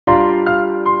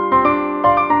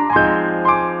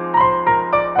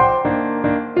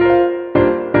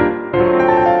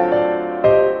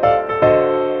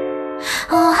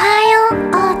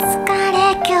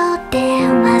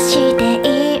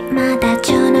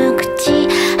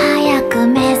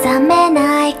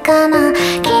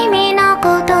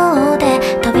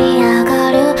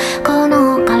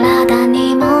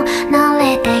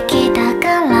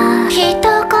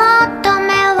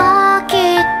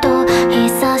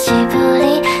しぶ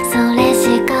り、それ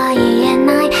しか言え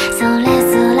ない、それ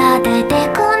すら出て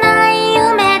こない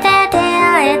夢で出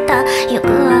会えた。翌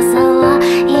朝は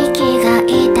息が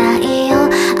痛いよ、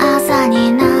朝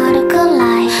になるくら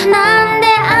い。なんで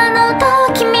あの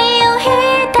時身を引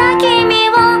いた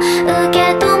君を受け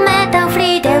止めたふ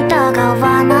りで疑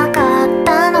わなかっ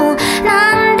たの。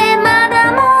なんでま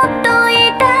だもっと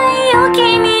いたいよ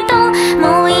君と、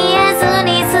もう言えず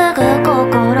にすぐ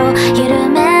心緩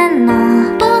めんの。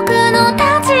僕の立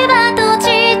場とち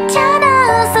っちゃな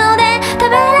嘘で食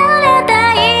べられた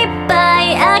いっぱい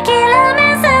諦め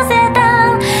させた。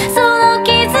その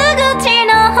傷口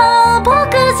の方僕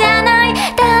じゃない、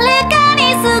誰か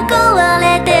に救わ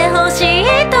れてほしい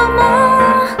とも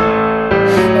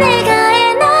願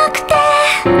えなくて、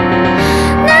情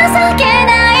け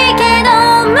ないけど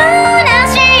虚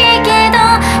しいけど、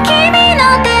君の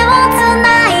手をつな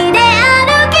いで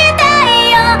歩きたい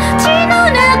よ。血の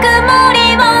ぬくもり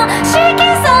も色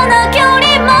素の距離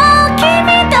も君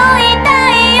といた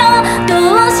いよ。ど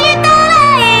うしたら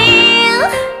いい？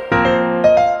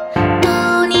ど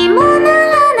うにもな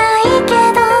らないけ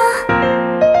ど、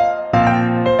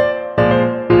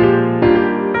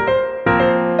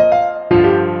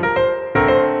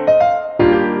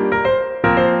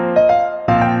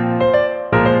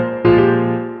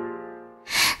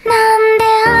なんで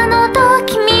あの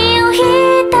時身を引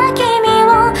いた君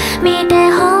を見て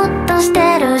ほっとし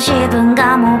てる自分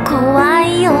がもう怖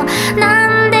いよ。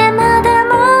なんでまだ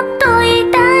もっと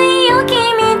いたいよ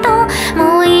君と、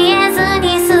もう言えず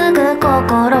にすぐ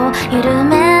心緩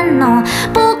めんの。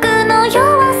僕の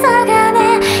弱さが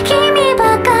ね、君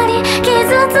ばかり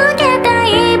傷つけた、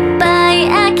いっぱい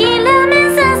諦め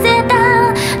させた。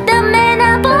ダメ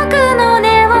な僕の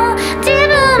根を自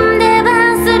分で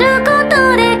罰するこ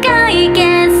とで解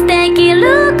決できる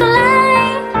くら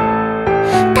い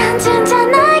単純じゃ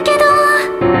ないけど、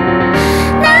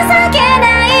情けな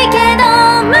いけど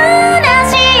虚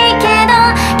しいけど、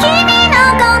君の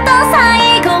こと最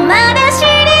後まで知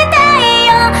りたい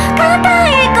よ。固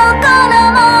い心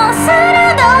も鋭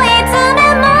い爪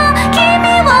も君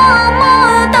を思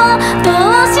うとど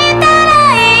うしたら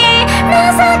いい？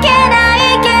情けない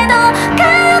けど隠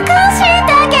した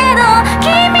けど、君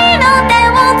の手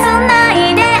をつない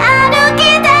で歩き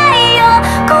たいよ。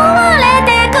壊れて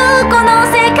くこの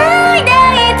世界で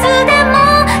いつでも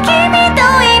君と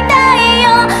いたいよ。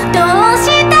どうし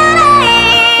たらい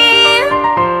い？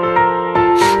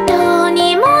どうに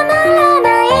もならな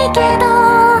いけど、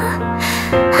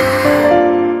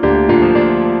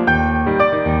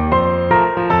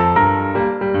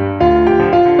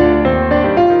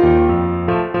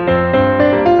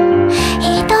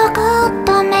一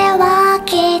言目は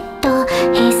きっと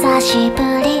久しぶ